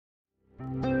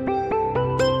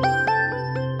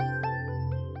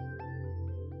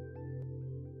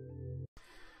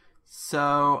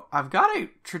So I've got a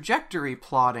trajectory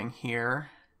plotting here.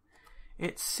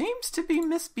 It seems to be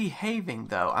misbehaving,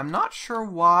 though. I'm not sure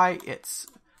why it's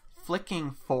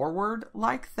flicking forward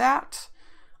like that.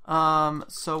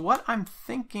 So what I'm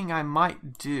thinking I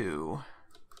might do...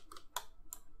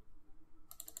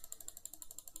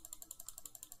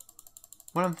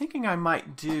 What I'm thinking I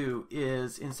might do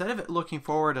is, instead of it looking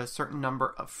forward a certain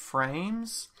number of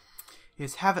frames,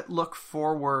 is have it look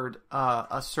forward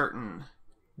a certain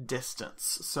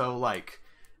distance. So, like,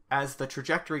 as the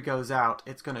trajectory goes out,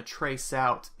 it's going to trace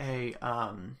out a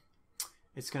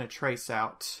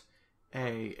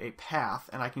path,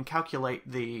 and I can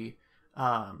calculate the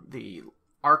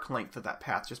arc length of that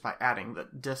path just by adding the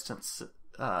distance.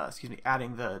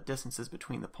 Adding the distances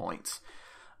between the points.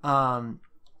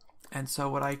 And so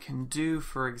what I can do,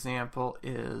 for example,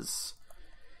 is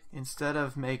instead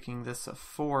of making this a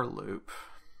for loop,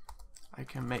 I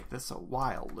can make this a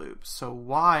while loop. So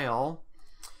while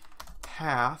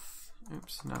path,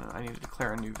 I need to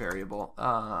declare a new variable.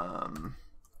 Alright,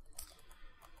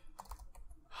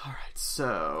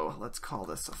 so let's call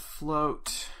this a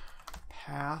float.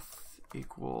 Path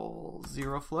equals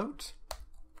 0 float.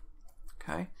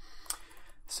 Okay.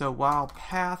 So while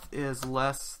path is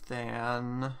less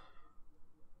than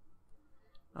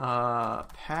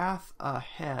path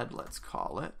ahead, let's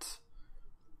call it.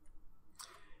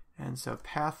 And so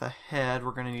path ahead,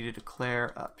 we're going to need to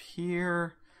declare up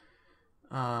here.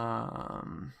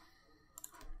 I'm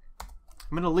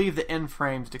going to leave the end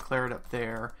frames declared up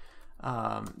there,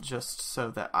 just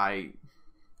so that I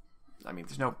mean,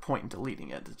 there's no point in deleting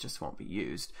it. It just won't be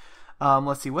used.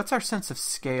 Let's see, what's our sense of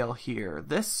scale here?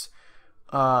 This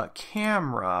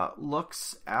camera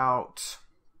looks out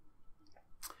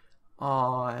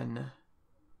on,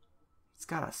 it's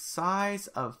got a size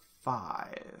of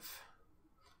 5,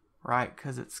 right?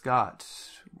 Because it's got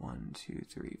 1, 2,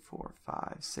 3, 4,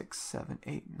 5, 6, 7,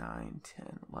 8, 9,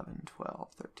 10, 11, 12,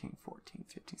 13, 14,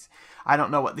 15. I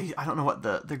don't know what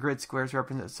the grid squares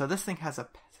represent. So this thing has a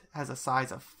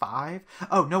size of 5.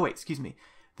 Oh, no, wait, excuse me.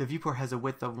 The viewport has a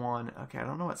width of 1. Okay, I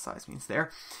don't know what size means there.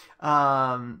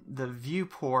 The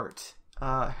viewport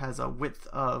has a width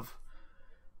of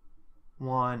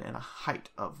 1 and a height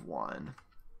of 1.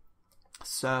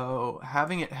 So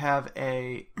having it have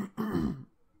a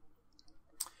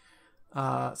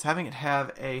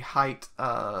height,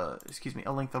 a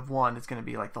length of 1 is going to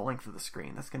be like the length of the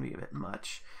screen. That's going to be a bit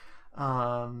much.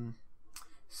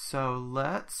 So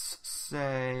let's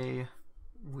say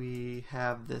we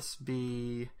have this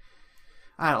be,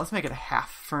 I don't know, let's make it a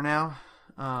half for now.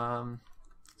 So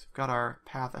we've got our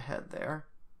path ahead there.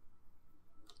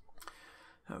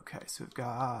 Okay, so we've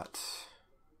got,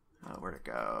 where to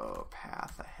go?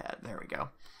 Path ahead. There we go.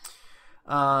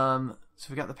 So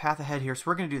we've got the path ahead here. So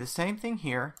we're going to do the same thing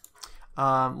here.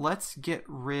 Let's get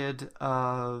rid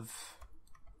of,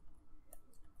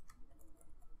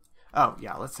 oh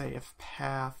yeah, let's say if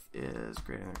path is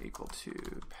greater than or equal to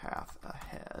path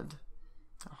ahead.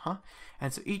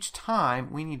 And so each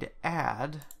time we need to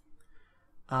add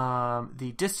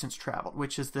the distance traveled,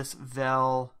 which is this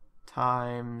vel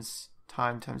times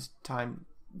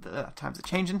the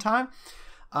change in time.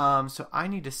 So I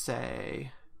need to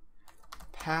say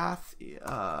path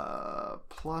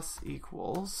plus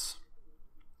equals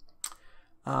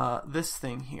this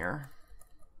thing here.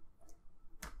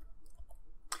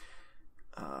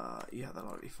 Yeah, that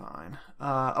ought to be fine.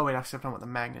 Oh wait, actually I don't want the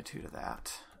magnitude of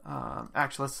that.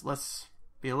 Actually, let's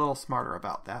be a little smarter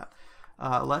about that.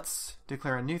 Let's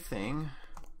declare a new thing.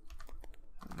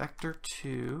 Vector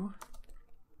 2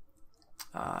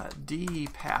 d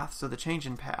path. So the change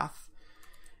in path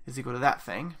is equal to that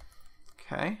thing.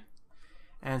 Okay,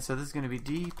 and so this is going to be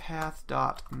d path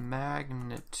dot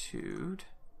magnitude.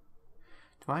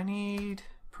 Do I need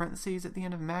parentheses at the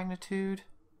end of magnitude?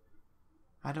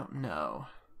 I don't know.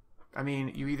 I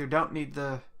mean, you either don't need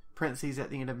the parentheses at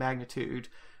the end of magnitude,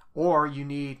 or you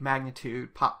need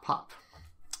magnitude pop pop.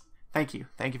 Thank you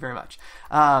very much.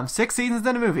 6 seasons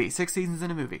in a movie. 6 seasons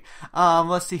in a movie.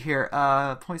 Let's see here.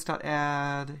 Points dot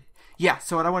add. Yeah.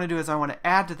 So what I want to do is I want to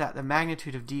add to that the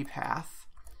magnitude of d path,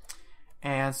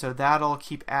 and so that'll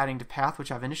keep adding to path,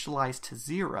 which I've initialized to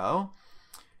 0.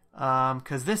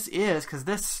 Because this d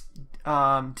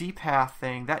path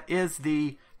thing, that's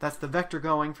the vector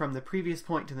going from the previous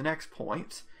point to the next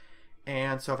point.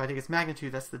 And so if I take its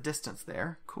magnitude, that's the distance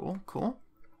there. Cool.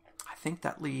 I think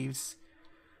that leaves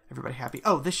everybody happy.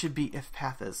 Oh, this should be if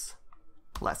path is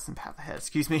less than path ahead.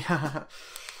 Excuse me.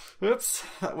 Oops,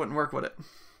 that wouldn't work, would it?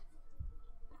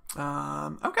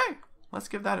 Okay, let's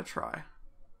give that a try.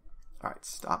 Alright,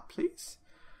 stop, please.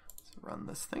 Let's run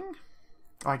this thing.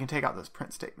 Oh, I can take out those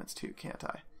print statements too, can't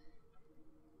I?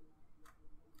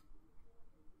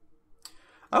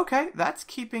 Okay, that's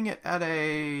keeping it at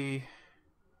a...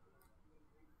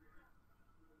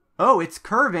 Oh, it's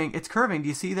curving. It's curving. Do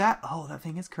you see that? Oh, that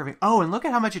thing is curving. Oh, and look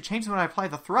at how much it changes when I apply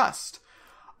the thrust.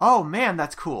 Oh, man,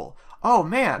 that's cool. Oh,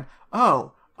 man.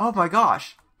 Oh my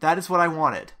gosh. That is what I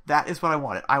wanted. That is what I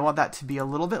wanted. I want that to be a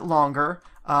little bit longer.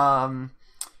 Oh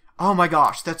my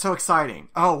gosh, that's so exciting.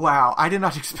 Oh, wow. I did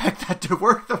not expect that to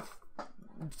work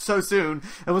so soon.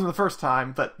 It wasn't the first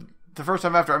time, but the first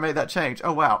time after I made that change.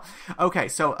 Oh, wow. Okay,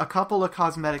 so a couple of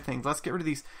cosmetic things. Let's get rid of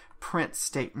these print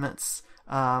statements.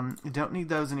 Don't need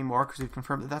those anymore because we've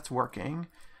confirmed that that's working.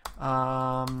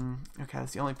 Okay,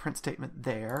 that's the only print statement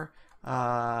there.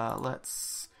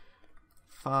 Let's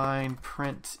find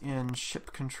print in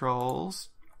ship controls.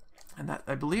 And that,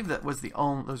 I believe that was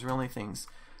those were the only things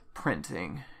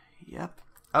printing. Yep.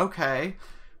 Okay,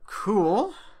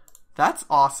 cool. That's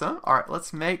awesome. All right,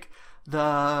 let's make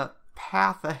the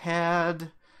path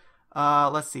ahead.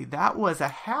 Let's see. That was a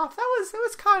half. It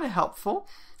was kind of helpful.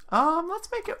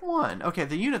 Let's make it 1. Okay,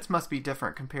 the units must be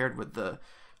different compared with the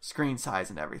screen size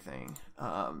and everything.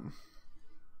 Let's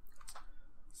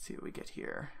see what we get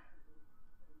here.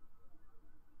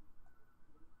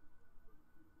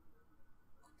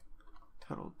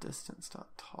 Total distance dot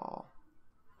tall.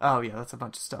 Oh yeah, that's a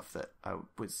bunch of stuff that I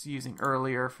was using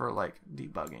earlier for like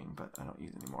debugging, but I don't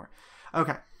use anymore.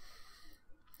 Okay.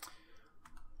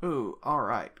 Ooh, all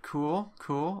right, cool.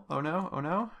 Oh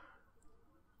no.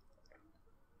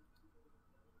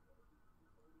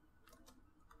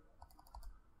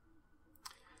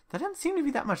 That doesn't seem to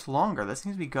be that much longer. That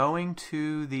seems to be going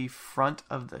to the front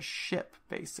of the ship,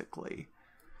 basically.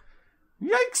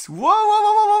 Yikes! Whoa!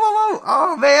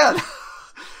 Oh, man!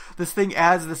 This thing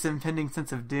adds this impending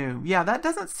sense of doom. Yeah, that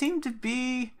doesn't seem to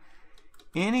be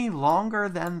any longer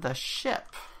than the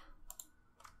ship.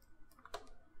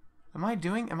 Am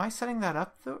I setting that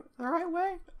up the right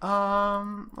way?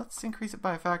 Let's increase it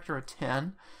by a factor of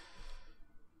 10.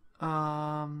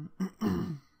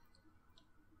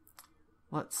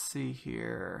 Let's see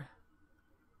here.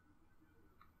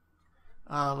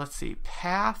 Let's see.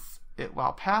 Path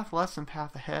less than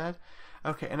path ahead.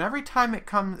 Okay, and every time it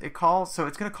calls, so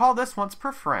it's going to call this once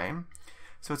per frame.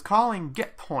 So it's calling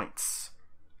get points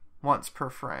once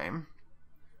per frame.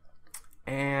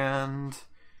 And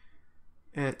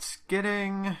it's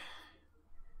getting...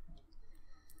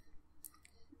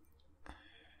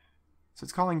 So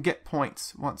it's calling get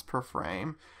points once per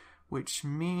frame, which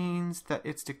means that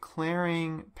it's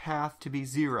declaring path to be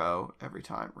 0 every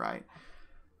time, right?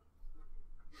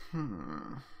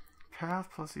 Path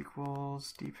plus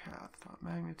equals dpath dot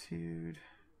magnitude.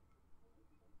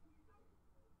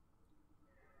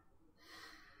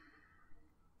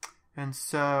 And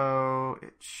so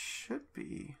it should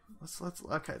be. Let's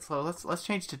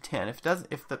change to 10. If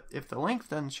the length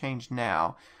doesn't change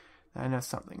now, then I know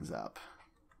something's up.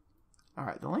 All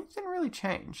right, the length didn't really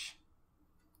change.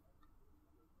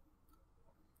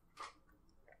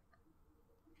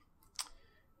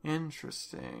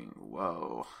 Interesting.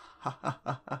 Whoa.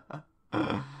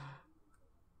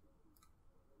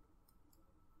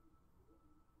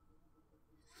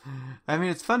 I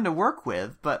mean, it's fun to work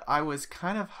with, but I was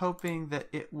kind of hoping that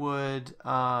it would...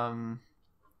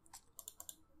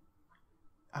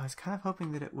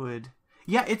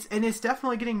 Yeah, it's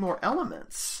definitely getting more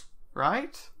elements,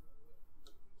 right?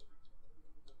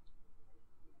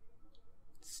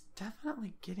 It's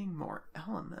definitely getting more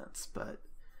elements, but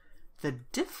the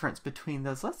difference between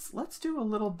those, let's do a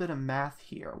little bit of math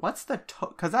here. What's the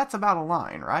because that's about a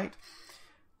line, right?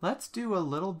 Let's do a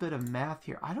little bit of math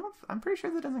here. I'm pretty sure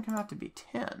that doesn't come out to be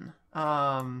 10.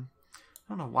 I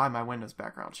don't know why my Windows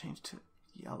background changed to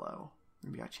yellow.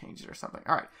 Maybe I changed it or something.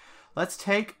 All right. Let's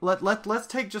take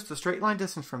just the straight line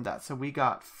distance from that. So we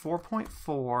got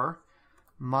 4.4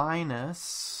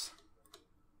 minus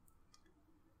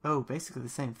basically the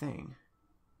same thing.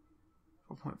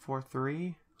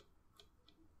 4.43.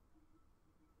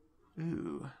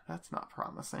 Ooh, that's not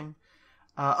promising.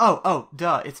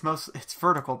 Duh. It's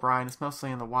vertical, Brian. It's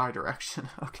mostly in the Y direction.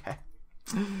 Okay.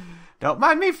 Don't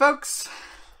mind me, folks.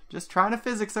 Just trying to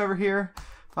physics over here.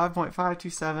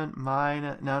 5.527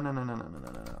 minus... No.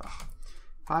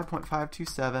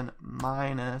 5.527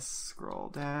 minus... Scroll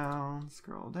down.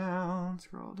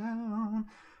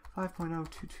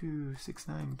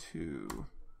 5.022692.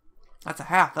 That's a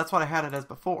half. That's what I had it as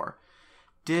before.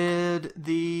 Did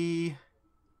the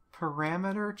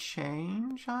parameter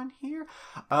change on here?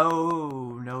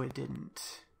 Oh, no, it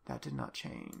didn't. That did not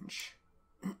change.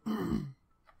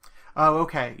 Oh,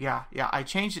 okay. Yeah. I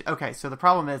changed it. Okay, so the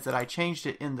problem is that I changed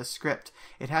it in the script.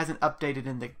 It hasn't updated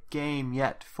in the game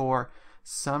yet for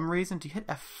some reason. Do you hit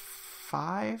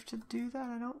F5 to do that?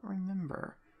 I don't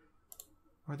remember.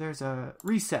 Or there's a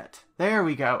reset. There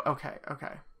we go. Okay,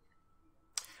 okay.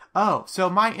 Oh, so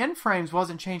my end frames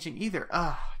wasn't changing either.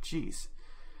 Oh, jeez.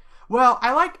 Well,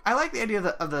 I like the idea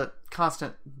of the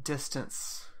constant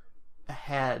distance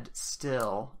ahead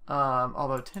still.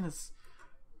 Although 10 is...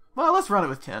 Well, let's run it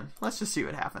with 10. Let's just see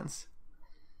what happens.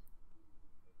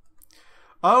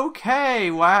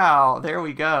 Okay, wow. There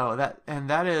we go.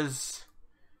 That is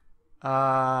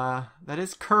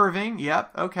curving.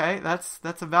 Yep. Okay.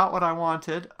 That's about what I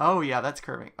wanted. Oh yeah, that's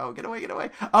curving. Oh, get away, get away.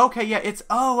 Okay, yeah,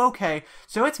 okay.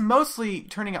 So it's mostly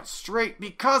turning out straight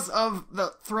because of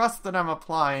the thrust that I'm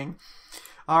applying.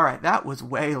 All right, that was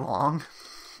way long.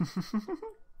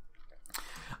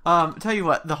 Tell you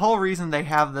what, the whole reason they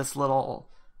have this little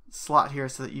slot here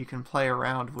is so that you can play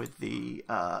around with the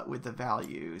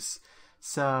values.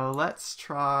 So let's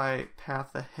try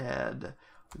path ahead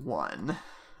 1.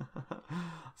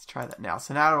 Let's try that now.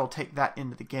 So now it'll take that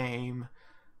into the game.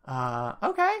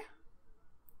 Okay.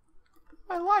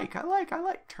 I like.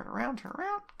 Turn around.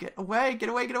 Get away.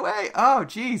 Oh,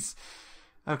 jeez.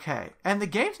 Okay. And the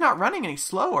game's not running any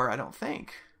slower, I don't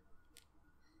think.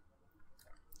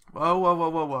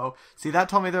 Whoa. See, that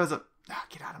told me there was a... Oh,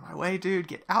 get out of my way, dude.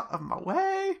 Get out of my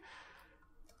way.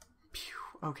 Pew.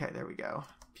 Okay, there we go.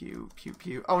 Pew.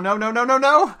 Oh, no.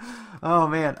 Oh,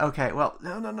 man. Okay, well,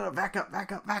 no. Back up. There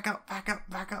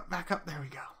we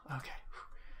go. Okay.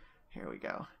 Here we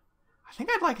go. I think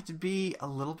I'd like it to be a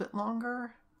little bit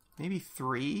longer. Maybe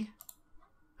 3,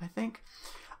 I think.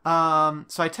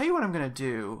 So I tell you what I'm going to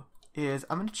do is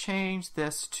I'm going to change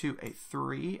this to a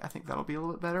 3. I think that'll be a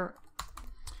little bit better.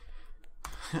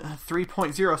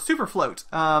 3.0 super float.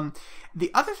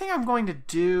 The other thing I'm going to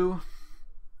do...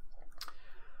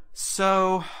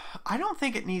 So, I don't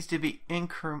think it needs to be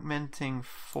incrementing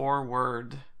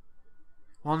forward.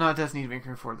 Well, no, it does need to be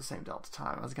incrementing forward the same delta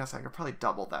time. I was gonna say I could probably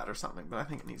double that or something, but I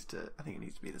think it needs to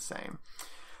be the same.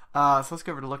 So let's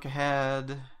go over to look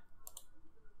ahead.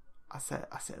 I said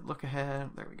look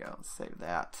ahead. There we go. Let's save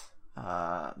that.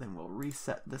 Then we'll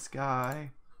reset this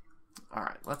guy. All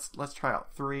right, let's try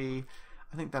out 3.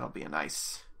 I think that'll be a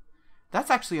nice.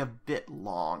 That's actually a bit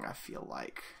long, I feel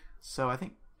like.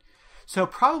 So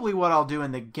probably what I'll do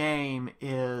in the game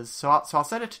is, I'll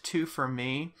set it to 2 for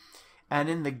me, and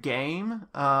in the game,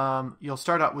 you'll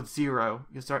start out with 0.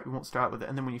 You won't start out with it,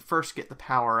 and then when you first get the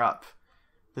power up,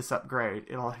 this upgrade,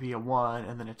 it'll be a 1,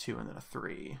 and then a 2, and then a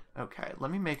 3. Okay,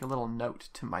 let me make a little note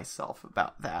to myself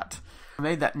about that. I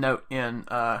made that note in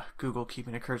Google Keep,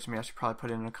 and it occurs to me I should probably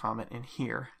put it in a comment in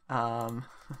here.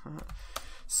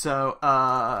 So,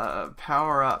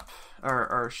 power up,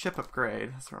 or ship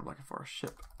upgrade, that's what I'm looking for.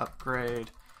 Ship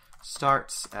upgrade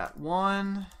starts at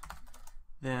 1,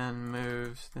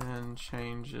 then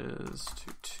changes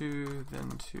to 2, then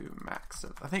to max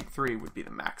of, I think 3 would be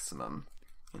the maximum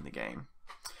in the game.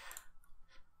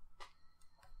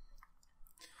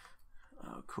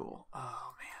 Oh, cool.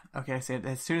 Oh, man. Okay, so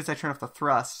as soon as I turn off the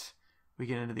thrust, we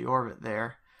get into the orbit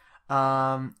there.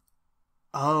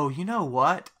 Oh, you know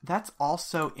what? That's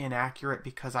also inaccurate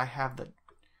because I have the... Do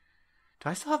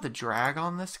I still have the drag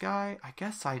on this guy? I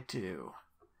guess I do.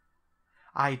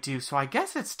 So I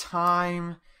guess it's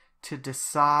time to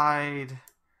decide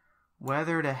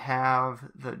whether to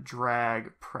have the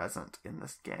drag present in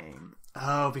this game.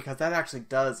 Oh, because that actually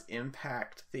does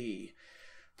impact the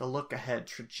look ahead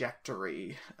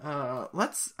trajectory. I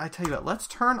tell you what, let's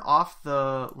turn off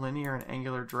the linear and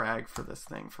angular drag for this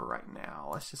thing for right now.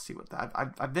 Let's just see what that...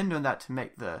 I've been doing that to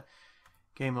make the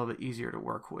game a little bit easier to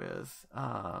work with.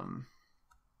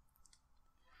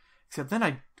 Except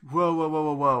then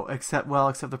whoa. Except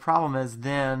the problem is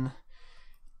then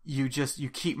you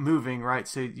keep moving, right?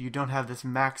 So you don't have this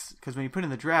max, because when you put in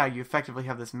the drag, you effectively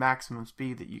have this maximum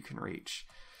speed that you can reach.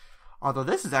 Although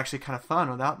this is actually kind of fun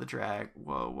without the drag.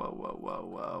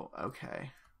 Whoa.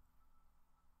 Okay.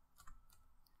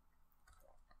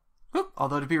 Whoop.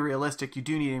 Although to be realistic, you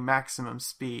do need a maximum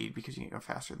speed because you can go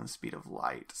faster than the speed of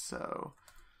light. So...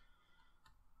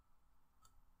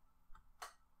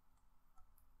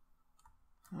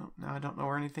 Oh, now I don't know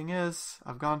where anything is.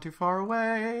 I've gone too far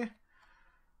away.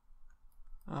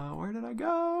 Where did I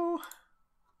go?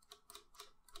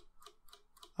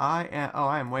 I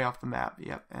am way off the map.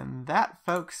 Yep. And that,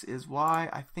 folks, is why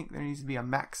I think there needs to be a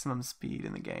maximum speed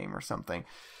in the game or something.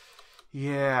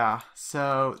 Yeah.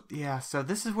 So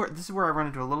this is where I run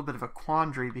into a little bit of a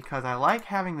quandary, because I like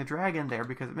having the drag in there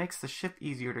because it makes the ship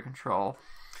easier to control.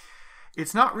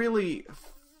 It's not really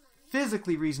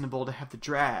physically reasonable to have a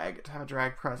drag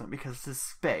present because this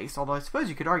space, although I suppose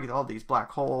you could argue that all these black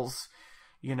holes,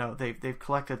 they've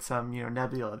collected some,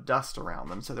 nebula of dust around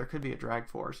them, so there could be a drag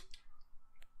force.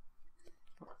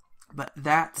 But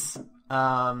that's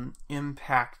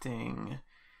impacting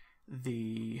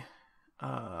the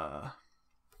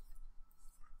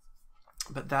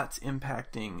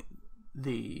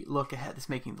look ahead. It's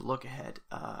making the look ahead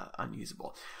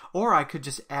unusable. Or I could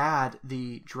just add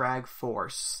the drag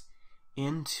force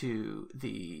into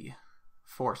the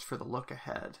force for the look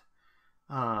ahead.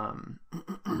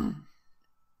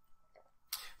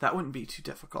 That wouldn't be too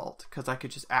difficult because I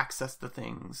could just access the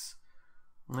thing's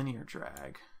linear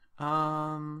drag.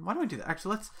 Why don't we do that?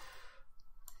 Actually,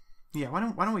 why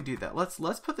don't we do that?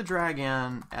 Let's put the drag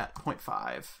in at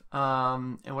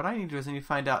 0.5. And what I need to do is I need to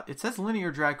find out. It says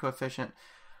linear drag coefficient.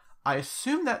 I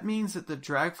assume that means that the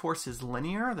drag force is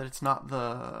linear, that it's not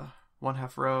the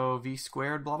 1/2 rho v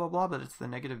squared blah blah blah, but it's the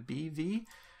negative bv.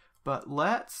 But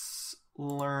let's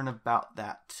learn about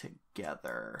that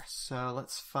together. So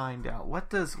let's find out what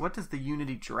does the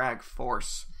unity drag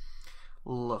force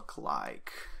look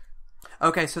like.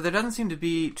 Okay, so there doesn't seem to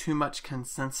be too much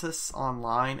consensus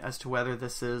online as to whether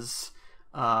this is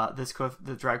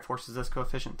the drag force is this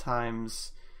coefficient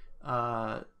times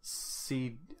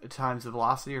c times the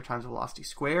velocity or times the velocity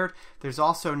squared. There's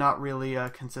also not really a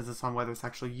consensus on whether it's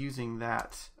actually using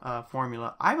that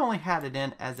formula. I've only had it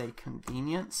in as a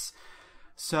convenience,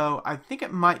 so I think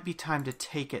it might be time to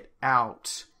take it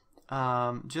out,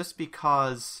 just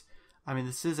because, I mean,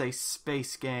 this is a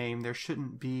space game. There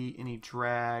shouldn't be any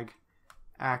drag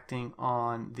acting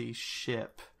on the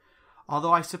ship.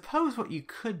 Although I suppose what you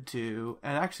could do,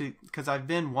 and actually, because I've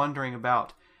been wondering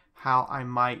about how I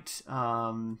might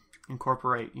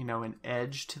incorporate, an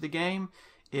edge to the game,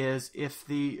 is if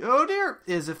the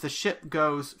ship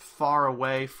goes far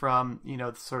away from,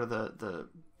 sort of the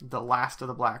last of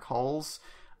the black holes,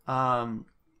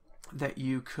 that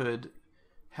you could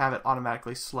have it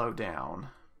automatically slow down.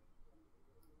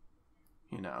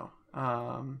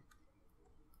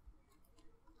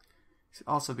 It'd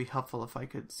also be helpful if I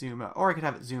could zoom out, or I could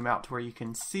have it zoom out to where you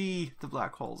can see the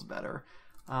black holes better.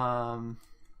 Let's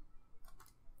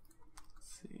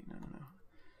see, no.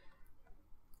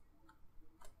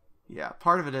 Yeah,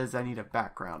 part of it is I need a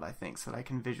background, I think, so that I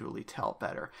can visually tell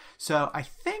better. So I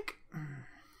think,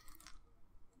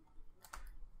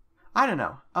 I don't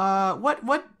know.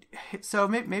 So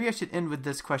maybe I should end with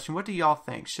this question. What do y'all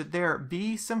think? Should there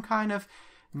be some kind of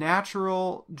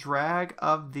natural drag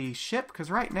of the ship?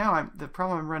 Because right now the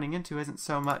problem I'm running into isn't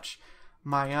so much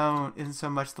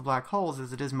the black holes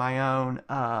as it is my own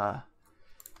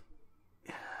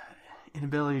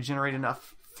inability to generate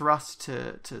enough thrust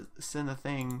to send the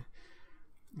thing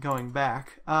going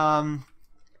back.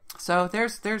 So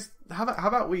there's how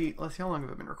about we, let's see, how long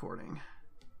have I been recording?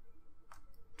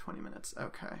 20 minutes.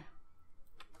 Okay.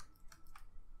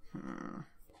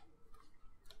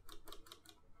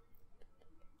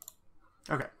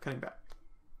 Okay, cutting back.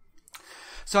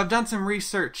 So I've done some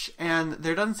research, and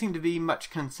there doesn't seem to be much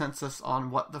consensus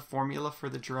on what the formula for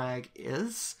the drag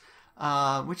is,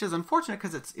 which is unfortunate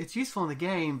because it's useful in the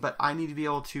game, but I need to be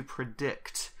able to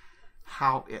predict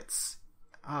how it's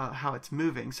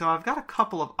moving. So I've got a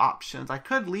couple of options. I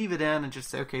could leave it in and just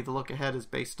say, okay, the look ahead is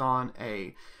based on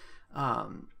a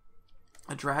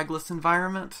dragless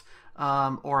environment,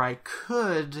 or I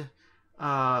could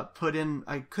put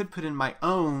in my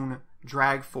own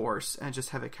drag force and just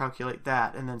have it calculate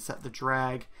that, and then set the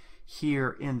drag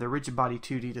here in the rigid body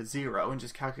 2D to 0 and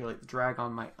just calculate the drag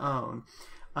on my own.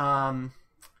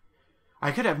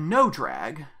 I could have no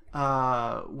drag,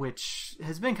 which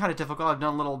has been kind of difficult. I've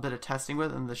done a little bit of testing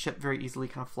with it, and the ship very easily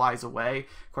kind of flies away.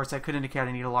 Of course, that could indicate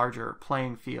I need a larger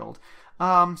playing field. So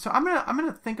I'm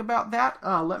gonna think about that.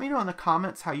 Let me know in the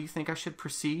comments how you think I should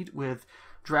proceed with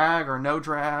drag or no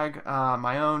drag,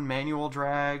 my own manual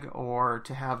drag, or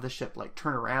to have the ship like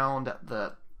turn around at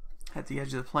the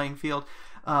edge of the playing field,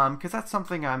 because that's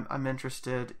something I'm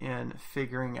interested in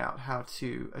figuring out how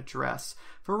to address.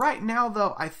 For right now,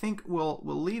 though, I think we'll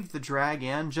leave the drag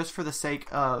in just for the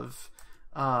sake of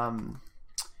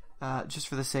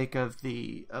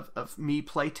me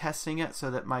play testing it, so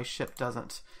that my ship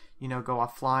doesn't go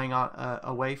off flying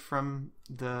away from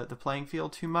the playing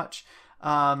field too much.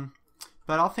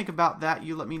 But I'll think about that.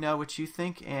 You let me know what you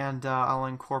think, and I'll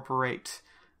incorporate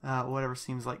whatever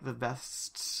seems like the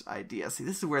best idea. See,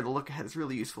 this is where the look ahead is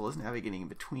really useful, is navigating in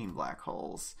between black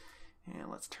holes. And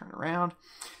let's turn around.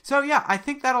 So yeah, I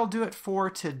think that'll do it for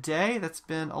today. That's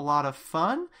been a lot of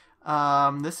fun.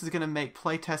 This is going to make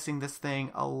playtesting this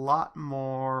thing a lot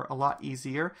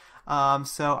easier.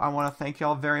 So I want to thank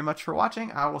y'all very much for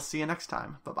watching. I will see you next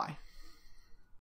time. Bye-bye.